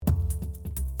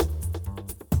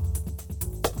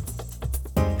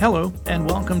Hello, and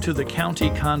welcome to the County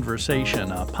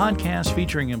Conversation, a podcast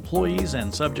featuring employees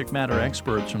and subject matter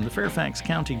experts from the Fairfax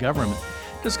County government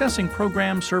discussing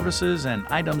programs, services, and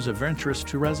items of interest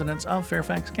to residents of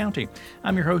Fairfax County.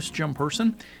 I'm your host, Jim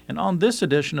Person, and on this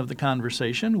edition of the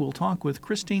Conversation, we'll talk with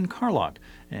Christine Carlock,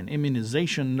 an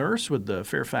immunization nurse with the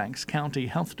Fairfax County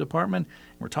Health Department.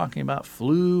 We're talking about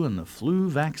flu and the flu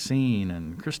vaccine.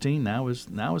 And Christine, now is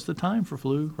the time for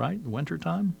flu, right? Winter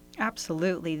time?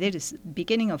 Absolutely. The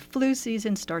beginning of flu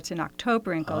season starts in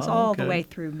October and goes all the way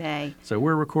through May. So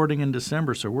we're recording in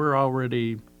December, so we're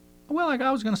already,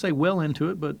 I was going to say well into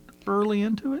it, but early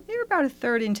into it? You're about a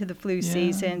third into the flu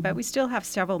season, but we still have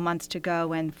several months to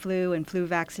go, and flu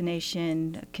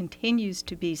vaccination continues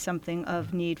to be something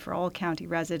of need for all county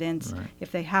residents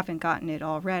if they haven't gotten it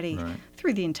already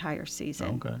through the entire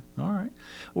season. Okay. All right.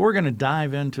 Well, we're going to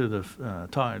dive into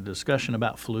the discussion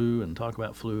about flu and talk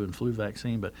about flu and flu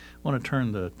vaccine, but I want to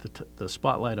turn the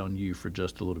spotlight on you for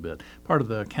just a little bit. Part of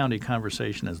the county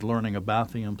conversation is learning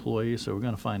about the employee, so we're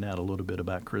going to find out a little bit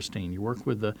about Christine. You work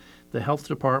with the health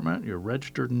department. You're a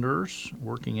registered nurse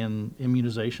working in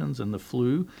immunizations in the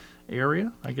flu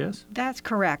area, I guess? That's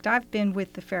correct. I've been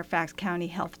with the Fairfax County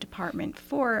Health Department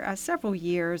for several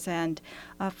years, and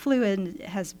flu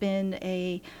has been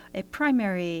a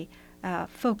primary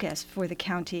focus for the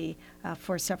county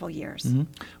for several years.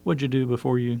 Mm-hmm. What did you do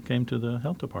before you came to the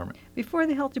health department? Before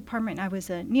the health department, I was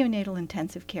a neonatal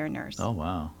intensive care nurse. Oh,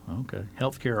 wow. Okay.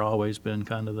 Healthcare always been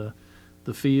kind of the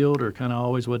field, or kind of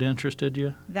always what interested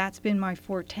you? That's been my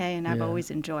forte, and I've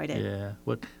always enjoyed it. Yeah.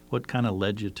 What kind of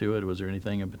led you to it? Was there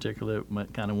anything in particular that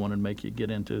might kind of wanted to make you get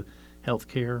into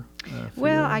healthcare?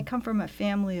 Well, I come from a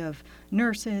family of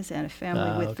nurses and a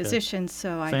family with physicians,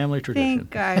 so family tradition.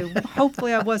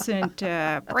 Hopefully I wasn't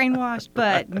brainwashed,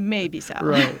 but maybe so.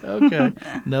 Right, okay.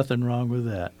 Nothing wrong with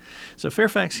that. So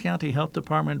Fairfax County Health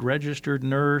Department, registered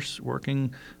nurse,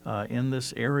 working in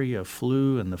this area of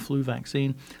flu and the flu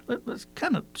vaccine. Let's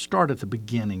kind of start at the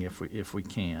beginning if we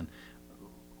can.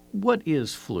 What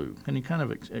is flu? Can you kind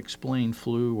of explain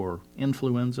flu or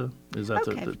influenza? Is that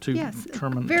the two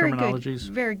terminologies?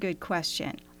 Very good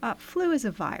question. Flu is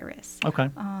a virus. Okay.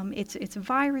 It's a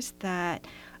virus that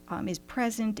is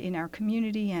present in our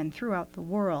community and throughout the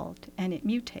world, and it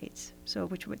mutates. So,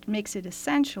 which makes it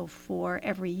essential for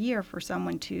every year for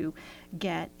someone to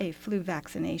get a flu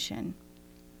vaccination.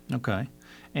 Okay.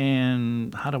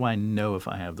 And how do I know if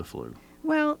I have the flu?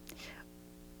 Well,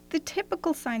 the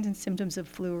typical signs and symptoms of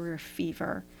flu are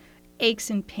fever, aches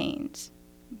and pains,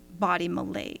 body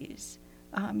malaise.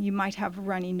 You might have a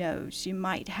runny nose. You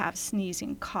might have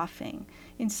sneezing, coughing.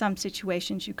 In some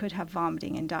situations, you could have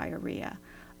vomiting and diarrhea.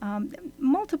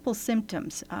 Multiple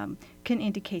symptoms can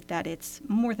indicate that it's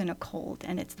more than a cold,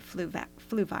 and it's the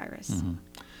flu virus. Mm-hmm.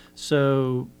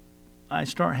 So I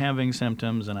start having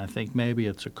symptoms, and I think maybe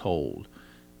it's a cold,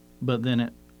 but then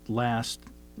it lasts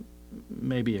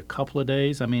maybe a couple of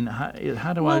days. I mean,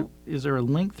 is there a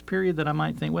length period that I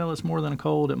might think, well, it's more than a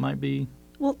cold, it might be?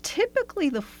 Well, typically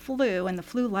the flu and the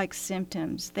flu-like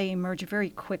symptoms, they emerge very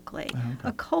quickly. Okay.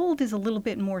 A cold is a little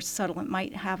bit more subtle. It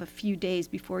might have a few days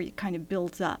before it kind of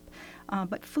builds up.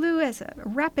 But flu has a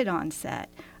rapid onset.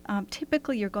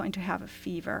 Typically you're going to have a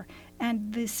fever,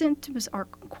 and the symptoms are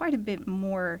quite a bit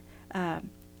more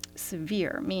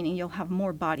severe, meaning you'll have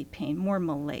more body pain, more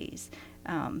malaise,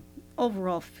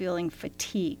 overall feeling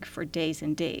fatigue for days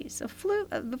and days.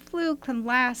 The flu can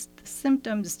last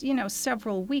symptoms,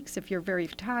 several weeks if you're very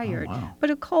tired. Oh, wow.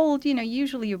 But a cold,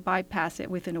 usually you bypass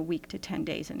it within a week to 10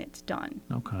 days and it's done.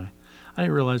 Okay. I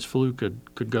didn't realize flu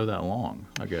could go that long,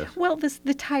 I guess. Well,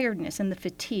 the tiredness and the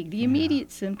fatigue, the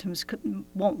immediate symptoms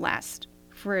won't last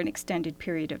for an extended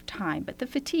period of time, but the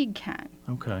fatigue can.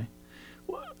 Okay.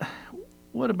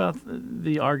 What about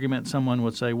the argument someone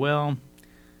would say, well,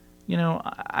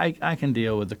 I can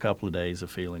deal with a couple of days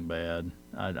of feeling bad.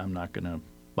 I'm not going to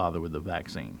bother with the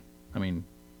vaccine. I mean,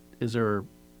 is there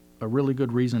a really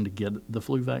good reason to get the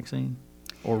flu vaccine,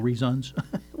 or reasons?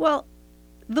 Well,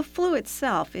 the flu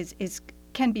itself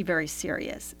can be very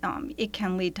serious. It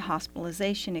can lead to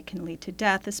hospitalization. It can lead to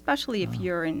death, especially if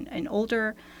you're an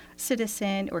older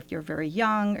citizen, or if you're very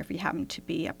young, or if you happen to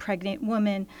be a pregnant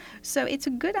woman. So it's a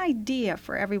good idea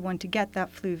for everyone to get that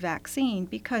flu vaccine,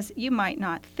 because you might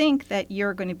not think that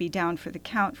you're going to be down for the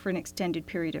count for an extended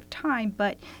period of time.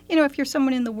 But, if you're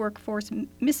someone in the workforce,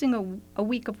 missing a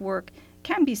week of work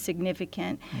can be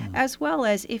significant, as well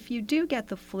as if you do get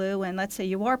the flu, and let's say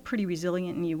you are pretty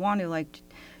resilient and you want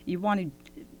to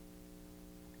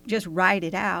just ride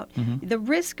it out, the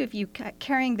risk of you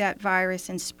carrying that virus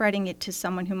and spreading it to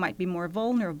someone who might be more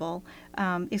vulnerable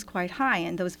is quite high.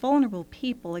 And those vulnerable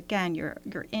people, again, your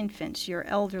infants, your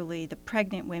elderly, the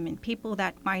pregnant women, people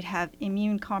that might have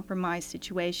immune compromised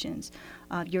situations,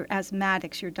 your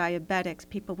asthmatics, your diabetics,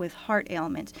 people with heart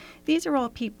ailments. These are all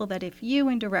people that if you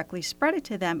indirectly spread it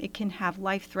to them, it can have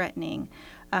life-threatening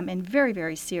and very,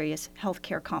 very serious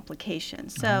healthcare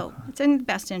complications. So it's in the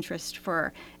best interest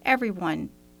for everyone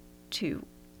to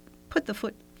put the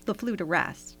flu to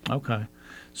rest. Okay.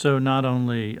 So not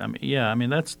only,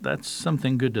 that's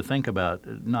something good to think about.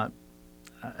 Not,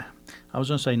 I was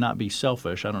going to say not be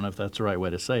selfish. I don't know if that's the right way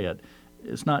to say it.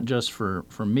 It's not just for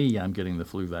me I'm getting the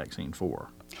flu vaccine for.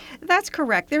 That's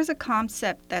correct. There's a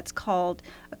concept that's called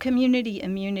community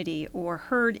immunity or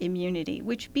herd immunity,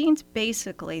 which means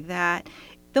basically that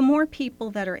the more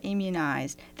people that are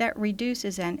immunized, that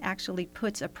reduces and actually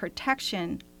puts a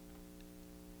protection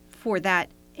for that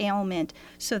ailment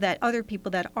so that other people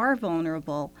that are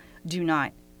vulnerable do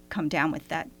not come down with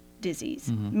that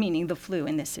disease, meaning the flu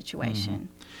in this situation.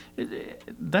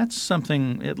 That's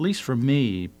something, at least for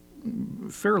me,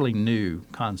 fairly new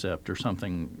concept or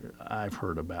something I've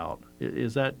heard about.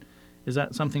 Is that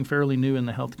something fairly new in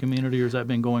the health community, or has that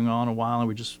been going on a while and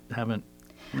we just haven't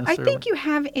necessarily? I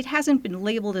think it hasn't been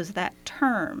labeled as that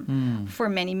term for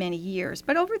many, many years.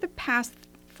 But over the past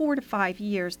 4 to 5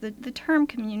 years, the term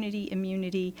community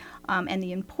immunity and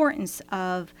the importance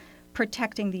of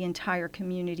protecting the entire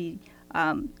community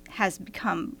has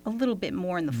become a little bit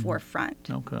more in the forefront.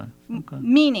 Okay.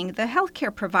 Meaning the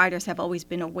healthcare providers have always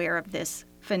been aware of this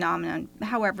phenomenon.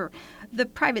 However, the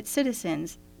private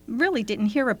citizens really didn't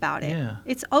hear about it. Yeah.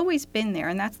 It's always been there,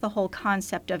 and that's the whole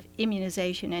concept of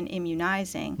immunization and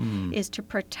immunizing is to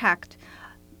protect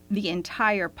the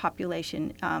entire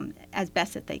population as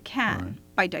best that they can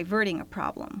by diverting a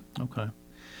problem. Okay.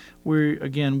 We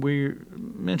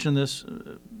mentioned this.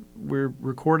 We're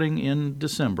recording in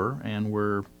December, and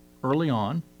we're early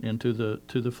on into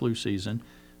the flu season,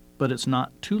 but it's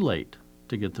not too late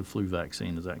to get the flu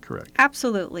vaccine. Is that correct?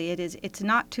 Absolutely, it is. It's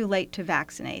not too late to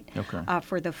vaccinate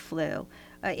for the flu.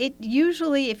 It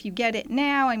usually, if you get it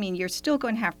now, you're still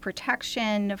going to have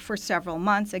protection for several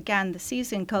months. Again, the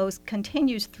season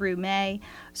continues through May.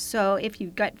 So if you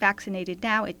get vaccinated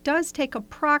now, it does take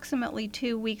approximately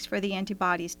 2 weeks for the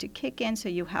antibodies to kick in, so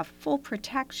you have full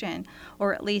protection,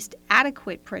 or at least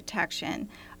adequate protection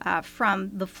from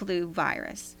the flu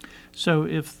virus. So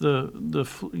if the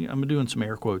I'm doing some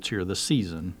air quotes here, the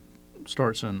season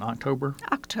starts in October?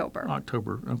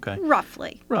 October, okay.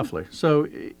 Roughly. So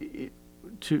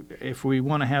if we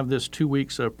want to have this 2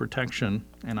 weeks of protection,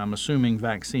 and I'm assuming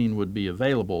vaccine would be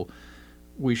available,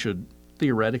 we should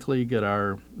theoretically get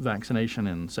our vaccination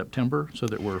in September so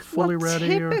that we're fully ready?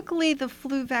 Typically, the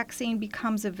flu vaccine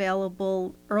becomes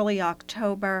available early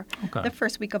October, the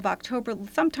first week of October,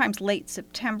 sometimes late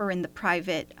September in the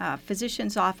private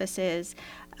physicians' offices.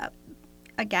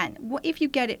 Again, if you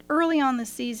get it early on the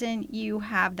season, you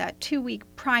have that 2-week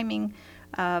priming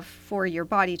for your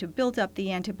body to build up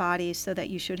the antibodies so that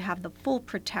you should have the full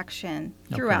protection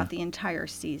throughout the entire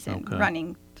season,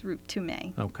 running through to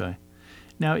May. Okay.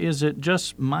 Now, is it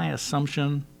just my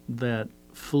assumption that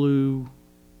flu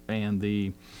and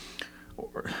the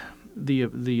I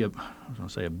was going to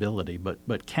say ability,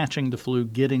 but catching the flu,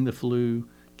 getting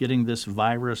this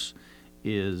virus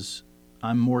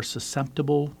I'm more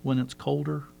susceptible when it's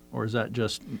colder? Or is that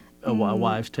just a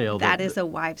wives' tale? That is a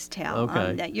wives' tale.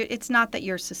 Okay. It's not that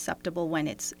you're susceptible when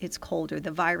it's colder.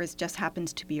 The virus just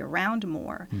happens to be around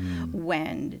more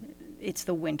when it's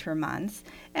the winter months.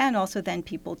 And also then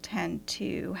people tend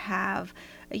to have,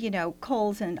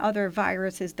 colds and other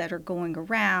viruses that are going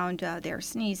around. They're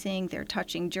sneezing, they're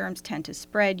touching, germs tend to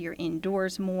spread. You're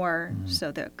indoors more,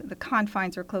 so the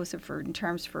confines are closer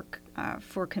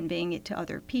for conveying it to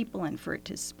other people and for it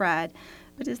to spread.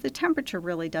 But as the temperature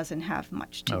really doesn't have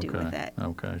much to do with it.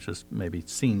 Okay. It just maybe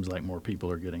seems like more people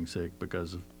are getting sick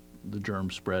because of the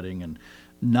germs spreading and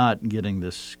not getting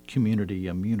this community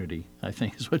immunity, I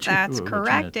think is what you That's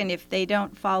correct. You and if they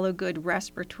don't follow good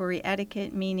respiratory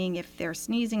etiquette, meaning if they're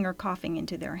sneezing or coughing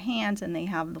into their hands and they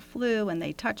have the flu and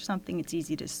they touch something, it's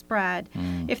easy to spread.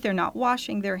 If they're not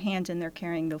washing their hands and they're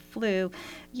carrying the flu,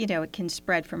 it can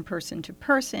spread from person to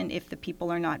person if the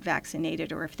people are not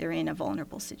vaccinated or if they're in a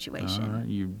vulnerable situation.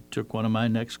 You took one of my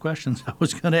next questions. I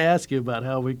was going to ask you about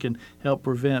how we can help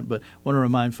prevent, but I want to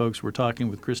remind folks we're talking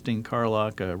with Christine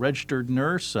Carlock, a registered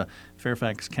nurse,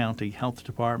 Fairfax County Health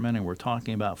Department, and we're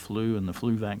talking about flu and the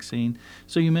flu vaccine.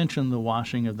 So you mentioned the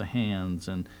washing of the hands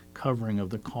and covering of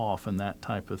the cough and that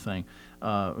type of thing.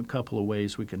 A couple of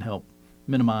ways we can help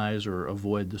minimize or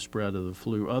avoid the spread of the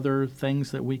flu? Other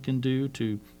things that we can do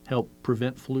to help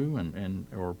prevent flu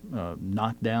or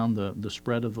knock down the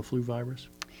spread of the flu virus?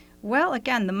 Well,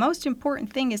 again, the most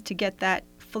important thing is to get that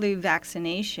flu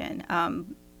vaccination.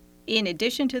 In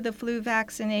addition to the flu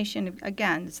vaccination,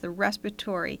 again, it's the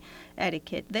respiratory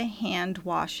etiquette, the hand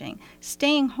washing,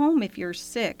 staying home if you're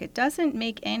sick. It doesn't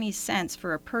make any sense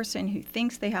for a person who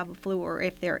thinks they have a flu or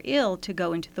if they're ill to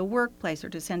go into the workplace or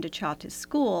to send a child to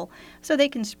school so they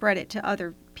can spread it to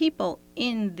other people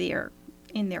in their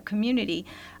community.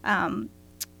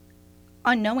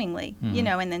 Unknowingly,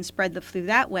 and then spread the flu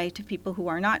that way to people who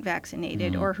are not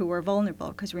vaccinated or who are vulnerable.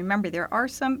 Because remember, there are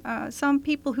some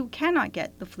people who cannot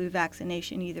get the flu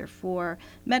vaccination either for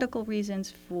medical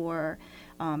reasons, for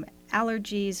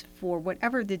allergies, for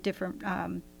whatever the different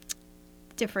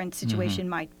situation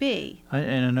might be.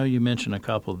 And I know you mentioned a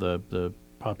couple of the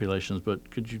populations,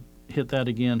 but could you hit that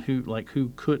again?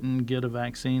 Who couldn't get a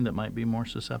vaccine that might be more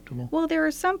susceptible? Well, there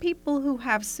are some people who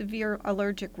have severe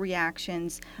allergic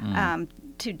reactions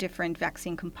to different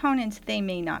vaccine components. They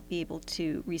may not be able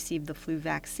to receive the flu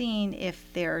vaccine if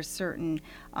there are certain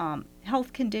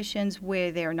health conditions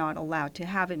where they're not allowed to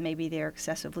have it. Maybe they're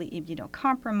excessively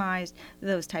immunocompromised.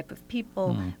 Those type of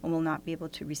people will not be able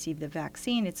to receive the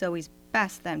vaccine. It's always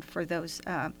best then for those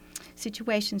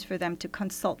situations for them to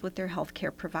consult with their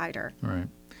healthcare provider. Right.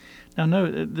 Now,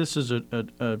 no, this is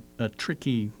a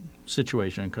tricky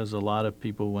situation because a lot of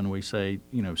people, when we say,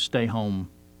 stay home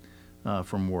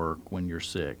from work when you're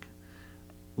sick,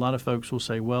 a lot of folks will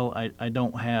say, well, I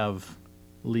don't have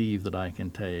leave that I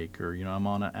can take, or, I'm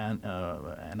on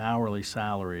an hourly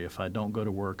salary. If I don't go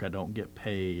to work, I don't get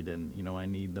paid, and, I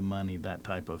need the money, that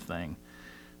type of thing.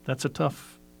 That's a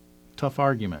tough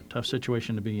argument, tough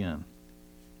situation to be in.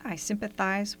 I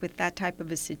sympathize with that type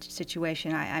of a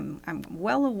situation. I'm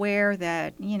well aware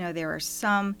that, there are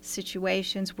some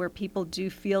situations where people do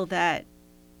feel that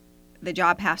the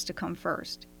job has to come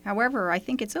first. However, I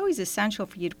think it's always essential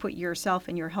for you to put yourself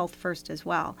and your health first as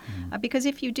well. Because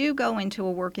if you do go into a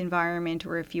work environment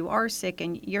or if you are sick,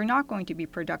 and you're not going to be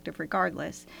productive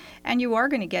regardless, and you are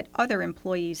going to get other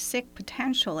employees sick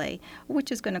potentially,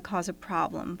 which is going to cause a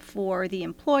problem for the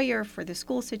employer, for the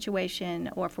school situation,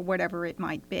 or for whatever it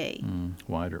might be.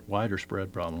 Wider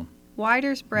spread problem.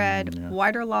 Wider spread,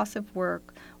 wider loss of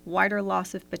work, wider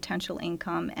loss of potential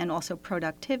income, and also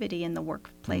productivity in the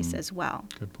workplace as well.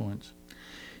 Good points.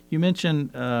 You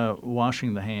mentioned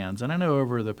washing the hands, and I know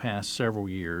over the past several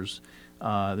years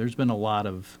there's been a lot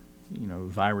of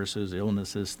viruses,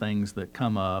 illnesses, things that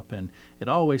come up, and it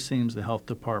always seems the health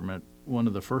department, one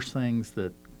of the first things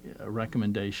that a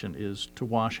recommendation is to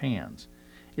wash hands.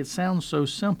 It sounds so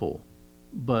simple,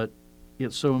 but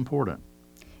it's so important.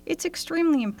 It's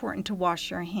extremely important to wash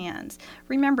your hands.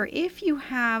 Remember, if you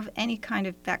have any kind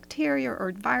of bacteria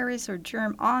or virus or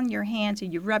germ on your hands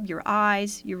and you rub your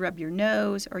eyes, you rub your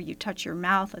nose, or you touch your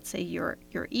mouth, let's say you're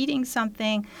eating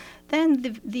something, then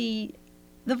the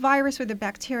virus or the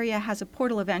bacteria has a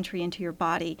portal of entry into your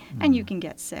body, and you can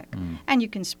get sick. And you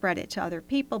can spread it to other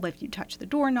people if you touch the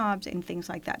doorknobs and things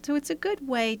like that. So it's a good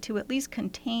way to at least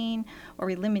contain or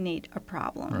eliminate a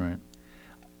problem. Right.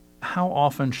 How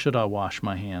often should I wash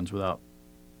my hands without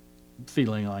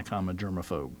feeling like I'm a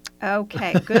germaphobe?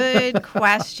 Okay, good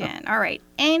question. All right.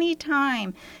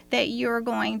 Anytime that you're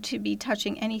going to be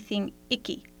touching anything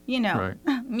icky, Right.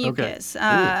 mucus,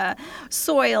 Okay.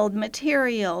 Soiled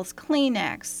materials,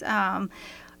 Kleenex,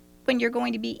 when you're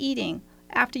going to be eating,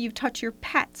 after you've touched your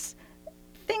pets,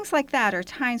 things like that are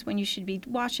times when you should be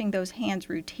washing those hands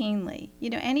routinely.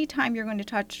 Anytime you're going to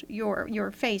touch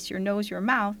your face, your nose, your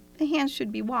mouth, the hands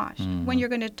should be washed. When you're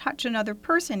going to touch another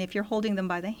person, if you're holding them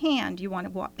by the hand, you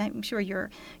want to make sure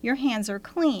your hands are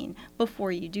clean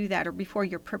before you do that, or before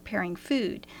you're preparing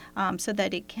food, so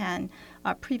that it can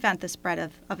prevent the spread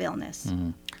of illness.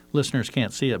 Listeners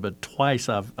can't see it, but twice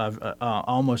I've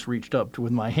almost reached up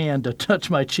with my hand to touch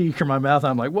my cheek or my mouth.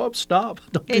 I'm like, whoop, stop.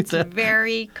 Don't do that. It's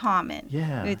very common.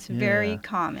 Yeah. It's very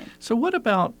common. So what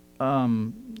about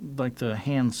like the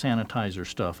hand sanitizer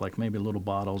stuff, like maybe little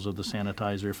bottles of the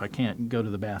sanitizer if I can't go to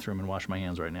the bathroom and wash my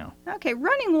hands right now? Okay,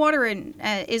 running water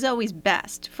is always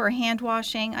best for hand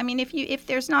washing. I mean, if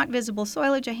there's not visible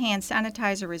soilage, a hand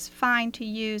sanitizer is fine to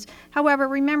use. However,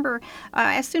 remember,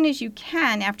 as soon as you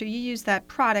can, after you use that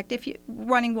product, if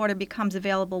running water becomes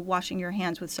available, washing your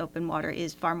hands with soap and water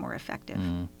is far more effective.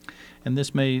 And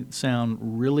this may sound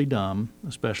really dumb,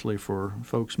 especially for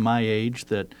folks my age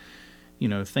that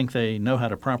think they know how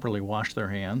to properly wash their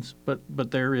hands,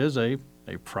 but there is a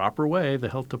proper way the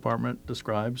health department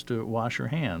describes to wash your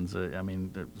hands.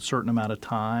 A certain amount of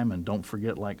time, and don't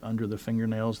forget, like under the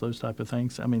fingernails, those type of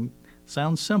things.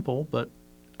 Sounds simple, but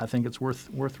I think it's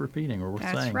worth repeating or worth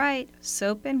saying. That's right.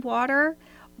 Soap and water.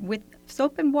 With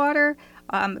soap and water,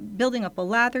 building up a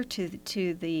lather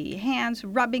to the hands,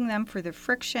 rubbing them for the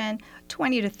friction,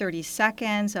 20 to 30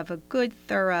 seconds of a good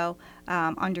thorough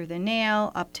under the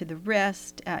nail up to the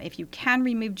wrist. If you can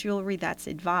remove jewelry, that's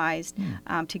advised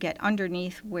to get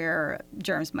underneath where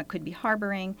germs could be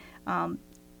harboring.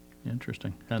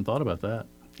 Interesting. Hadn't thought about that.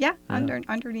 Yeah,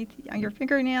 underneath your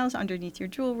fingernails, underneath your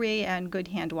jewelry, and good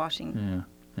hand washing. Yeah,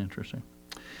 interesting.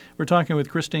 We're talking with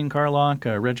Christine Carlock,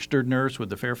 a registered nurse with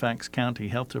the Fairfax County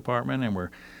Health Department, and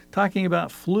we're talking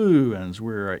about flu as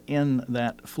we're in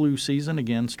that flu season.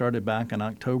 Again, started back in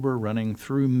October, running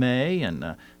through May,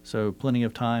 and so plenty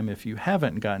of time if you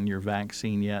haven't gotten your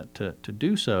vaccine yet to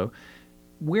do so.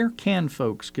 Where can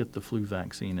folks get the flu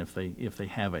vaccine if they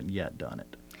haven't yet done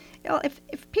it?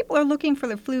 If people are looking for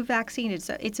the flu vaccine,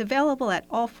 it's available at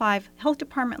all 5 health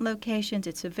department locations.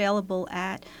 It's available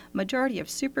at majority of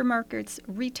supermarkets,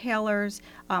 retailers.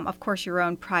 Of course, your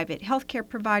own private healthcare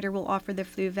provider will offer the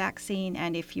flu vaccine.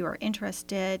 And if you are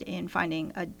interested in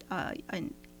finding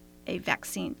a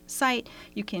vaccine site,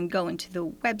 you can go into the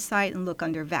website and look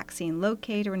under Vaccine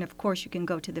Locator. And of course, you can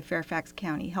go to the Fairfax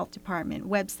County Health Department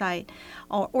website,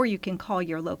 or you can call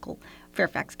your local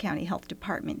Fairfax County Health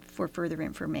Department for further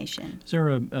information. Is there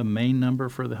a main number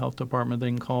for the health department they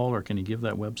can call, or can you give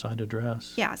that website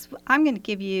address? Yes. I'm going to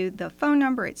give you the phone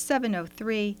number. It's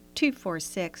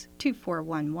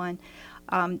 703-246-2411.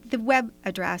 The web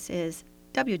address is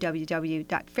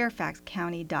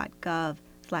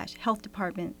www.fairfaxcounty.gov/health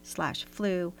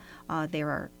department/flu. There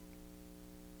are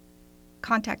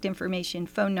contact information,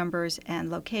 phone numbers, and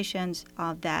locations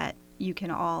that you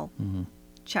can all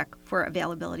check for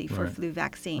availability for flu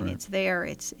vaccine. Right. It's there.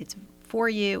 It's for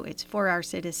you. It's for our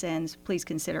citizens. Please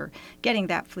consider getting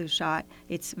that flu shot.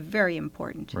 It's very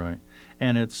important. Right.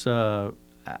 And it's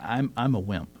I'm a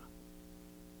wimp,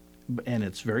 and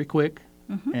it's very quick,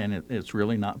 and it's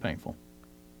really not painful.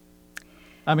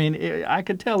 I mean, I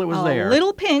could tell it was there. A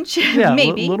little pinch, yeah,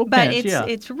 maybe, little but pinch,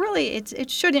 it's really it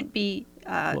shouldn't be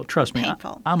well, trust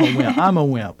painful. me, I'm a wimp. I'm a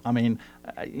wimp. I mean,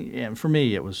 and for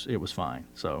me, it was fine.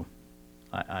 So,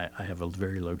 I have a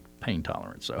very low pain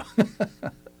tolerance. So,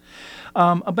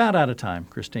 about out of time,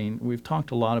 Christine. We've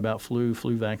talked a lot about flu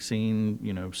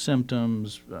vaccine,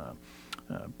 symptoms,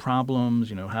 problems,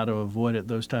 how to avoid it,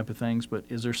 those type of things. But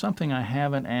is there something I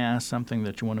haven't asked, something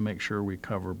that you want to make sure we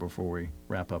cover before we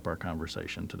wrap up our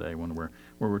conversation today when we're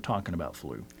talking about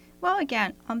flu? Well,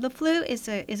 again, the flu is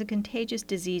a contagious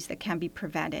disease that can be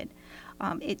prevented.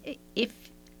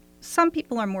 If some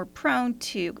people are more prone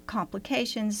to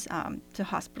complications, to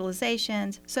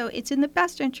hospitalizations, so it's in the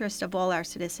best interest of all our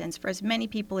citizens, for as many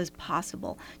people as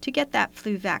possible, to get that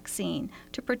flu vaccine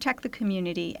to protect the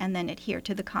community and then adhere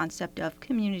to the concept of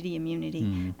community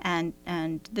immunity. And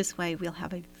this way we'll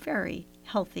have a very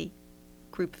healthy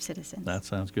group of citizens. That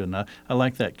sounds good. And I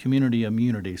like that, community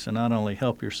immunity. So not only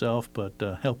help yourself, but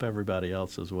help everybody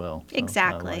else as well. So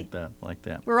exactly. I like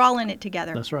that. We're all in it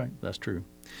together. That's right. That's true.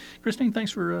 Christine,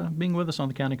 thanks for being with us on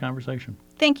the County Conversation.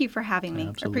 Thank you for having me.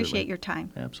 Absolutely. I appreciate your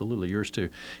time. Absolutely. Yours too.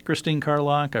 Christine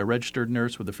Carlock, a registered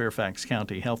nurse with the Fairfax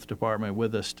County Health Department,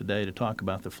 with us today to talk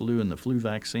about the flu and the flu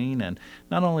vaccine, and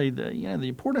not only the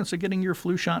importance of getting your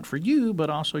flu shot for you, but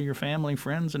also your family,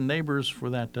 friends, and neighbors for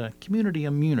that community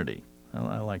immunity.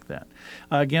 I like that.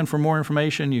 Again, for more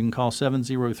information, you can call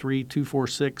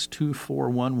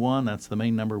 703-246-2411. That's the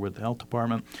main number with the health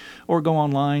department. Or go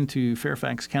online to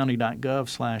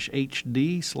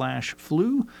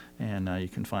fairfaxcounty.gov/HD/flu, and you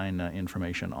can find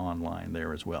information online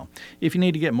there as well. If you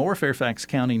need to get more Fairfax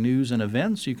County news and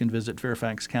events, you can visit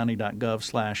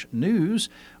fairfaxcounty.gov/news,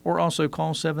 or also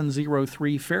call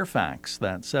 703-FAIRFAX.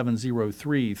 That's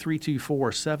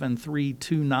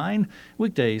 703-324-7329,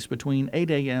 weekdays between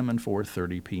 8 a.m. and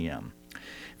 4:30 p.m.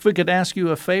 If we could ask you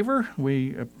a favor,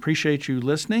 we appreciate you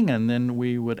listening, and then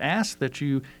we would ask that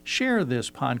you share this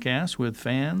podcast with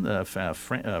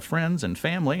friends and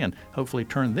family, and hopefully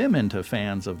turn them into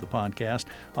fans of the podcast.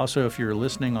 Also, if you're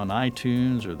listening on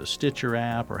iTunes or the Stitcher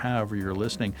app or however you're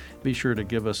listening, be sure to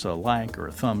give us a like or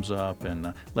a thumbs up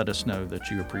and let us know that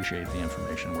you appreciate the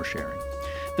information we're sharing.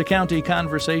 The County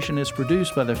Conversation is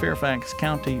produced by the Fairfax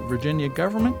County, Virginia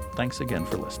government. Thanks again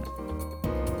for listening.